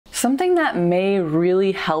something that may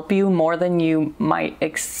really help you more than you might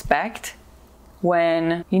expect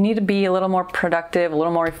when you need to be a little more productive, a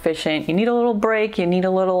little more efficient. You need a little break, you need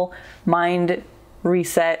a little mind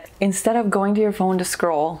reset. Instead of going to your phone to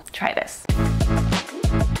scroll, try this.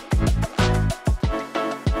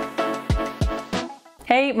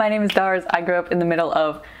 Hey, my name is Darz. I grew up in the middle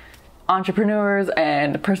of entrepreneurs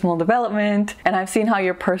and personal development, and I've seen how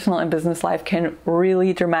your personal and business life can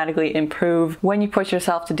really dramatically improve when you push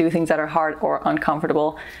yourself to do things that are hard or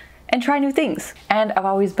uncomfortable and try new things. And I've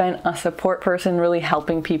always been a support person, really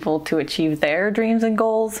helping people to achieve their dreams and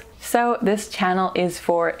goals. So this channel is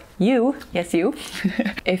for you, yes you,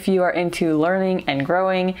 if you are into learning and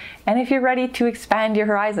growing, and if you're ready to expand your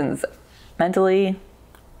horizons mentally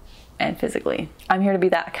and physically. I'm here to be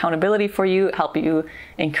that accountability for you, help you,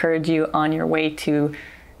 encourage you on your way to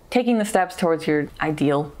taking the steps towards your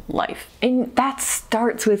ideal life. And that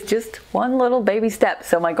starts with just one little baby step.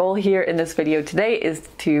 So my goal here in this video today is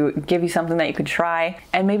to give you something that you could try,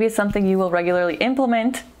 and maybe it's something you will regularly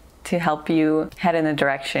implement to help you head in the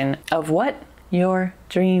direction of what your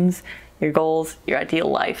dreams, your goals, your ideal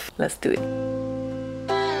life. Let's do it.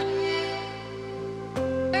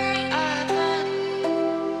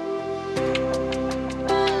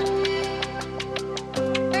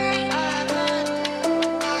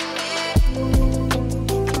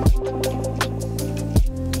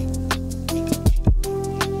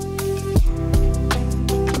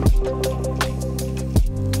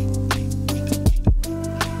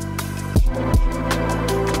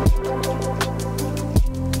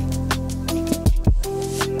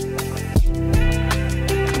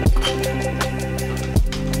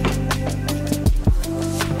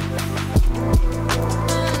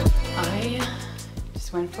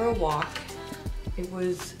 Went for a walk. It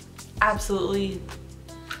was absolutely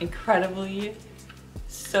incredibly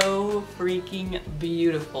so freaking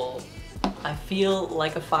beautiful. I feel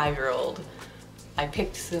like a 5-year-old. I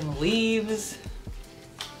picked some leaves.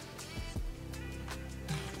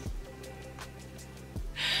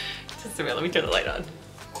 Just a minute, let me turn the light on.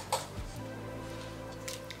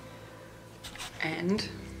 And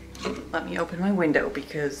let me open my window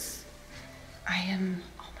because I am,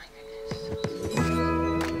 oh my goodness.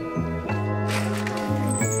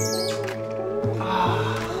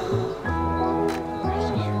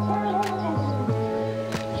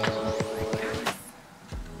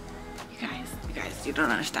 You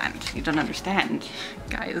don't understand. You don't understand,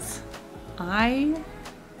 guys. I'm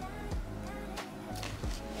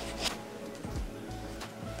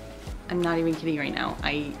not even kidding right now.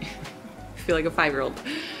 I feel like a 5-year-old.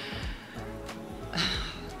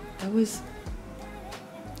 That was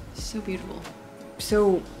so beautiful.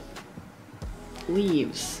 So,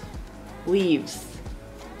 leaves.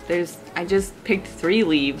 I just picked 3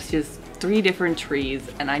 leaves, just 3 different trees,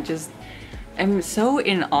 and I just am so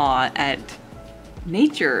in awe at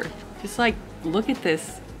nature. Just like, look at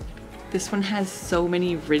this. This one has so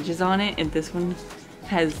many ridges on it, and this one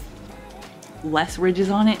has less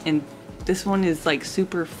ridges on it, and this one is like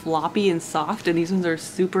super floppy and soft, and these ones are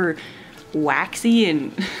super waxy,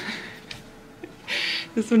 and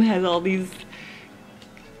this one has all these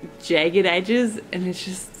jagged edges, and it's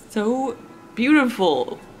just so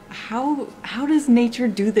beautiful. How does nature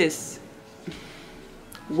do this?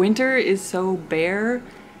 Winter is so bare,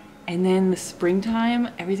 and then the springtime,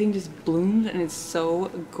 everything just blooms, and it's so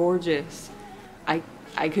gorgeous.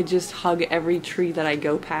 I could just hug every tree that I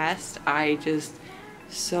go past. I just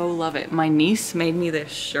so love it. My niece made me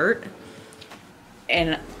this shirt,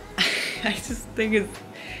 and I just think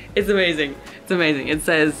it's amazing. It's amazing. It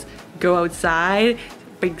says, go outside,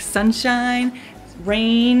 big sunshine,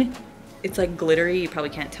 rain. It's like glittery, you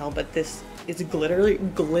probably can't tell, but this is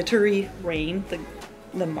glittery rain.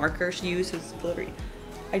 The marker she used is glittery.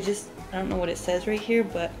 I don't know what it says right here,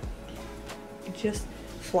 but just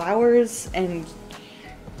flowers and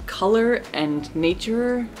color and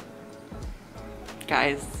nature.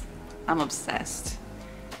 Guys, I'm obsessed.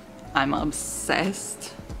 I'm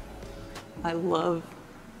obsessed. I love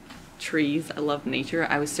trees. I love nature.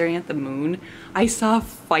 I was staring at the moon. I saw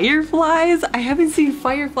fireflies. I haven't seen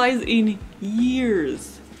fireflies in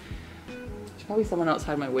years. There's probably someone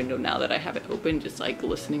outside my window now that I have it open, just like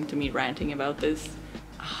listening to me ranting about this.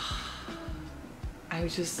 I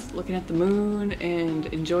was just looking at the moon and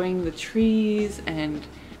enjoying the trees, and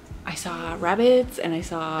I saw rabbits, and I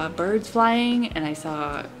saw birds flying, and I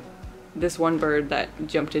saw this one bird that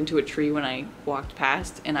jumped into a tree when I walked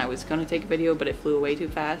past, and I was gonna take a video, but it flew away too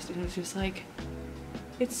fast, and it was just like,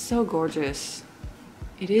 it's so gorgeous.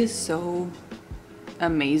 It is so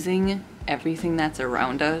amazing, everything that's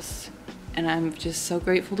around us, and I'm just so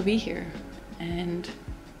grateful to be here. And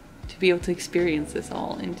be able to experience this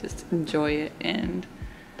all and just enjoy it, and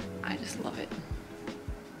I just love it.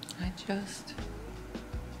 I just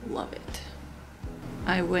love it.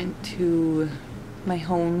 I went to my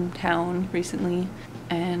hometown recently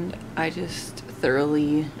and I just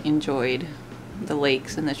thoroughly enjoyed the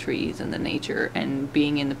lakes and the trees and the nature and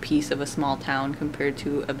being in the peace of a small town compared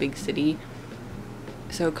to a big city.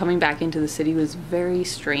 So coming back into the city was very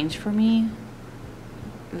strange for me.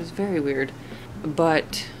 It was very weird.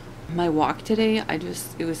 But my walk today,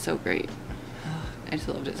 it was so great. I just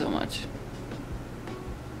loved it so much.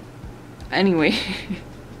 Anyway,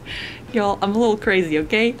 y'all, I'm a little crazy,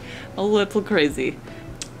 okay? A little crazy.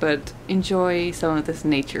 But enjoy some of this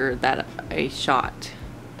nature that I shot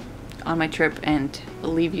on my trip, and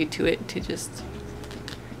I'll leave you to it to just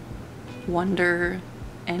wonder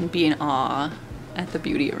and be in awe at the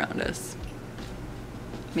beauty around us.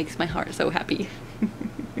 Makes my heart so happy.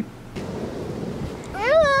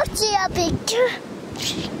 I want to see a picture.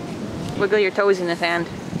 Wiggle your toes in the sand.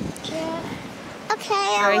 Yeah. Okay,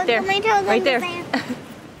 I'll Right there. wiggle my toes Right in there. the sand.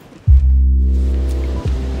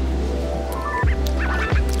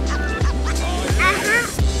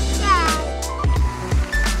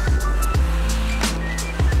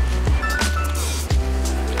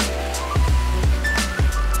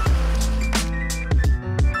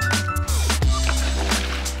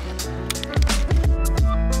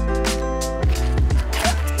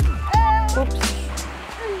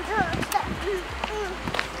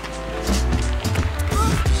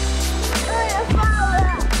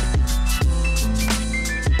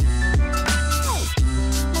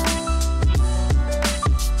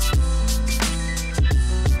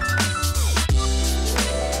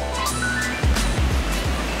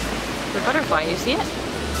 The butterfly, you see it?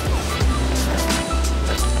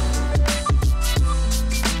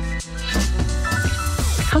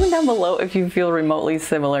 Comment down below if you feel remotely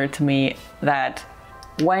similar to me, that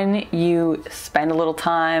when you spend a little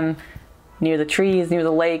time near the trees, near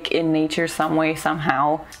the lake, in nature some way,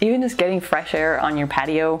 somehow, even just getting fresh air on your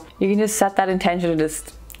patio, you can just set that intention to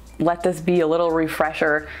just let this be a little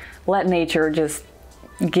refresher. Let nature just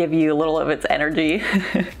give you a little of its energy.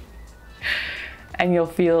 And you'll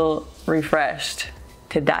feel refreshed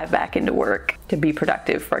to dive back into work, to be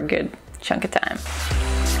productive for a good chunk of time.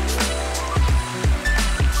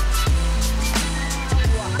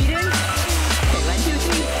 Feet in. Okay, 1, 2,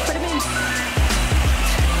 3, put them in.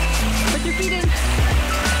 Put your feet in.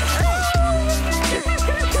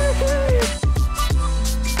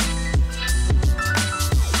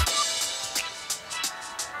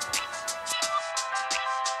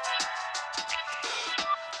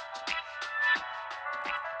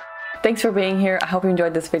 Thanks for being here. I hope you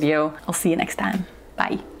enjoyed this video. I'll see you next time.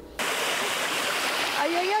 Bye.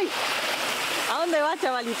 Ay, ay, ay. ¿A dónde vas,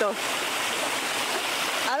 chavalito?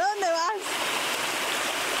 ¿A dónde vas?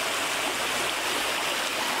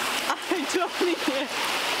 Ay, Johnny.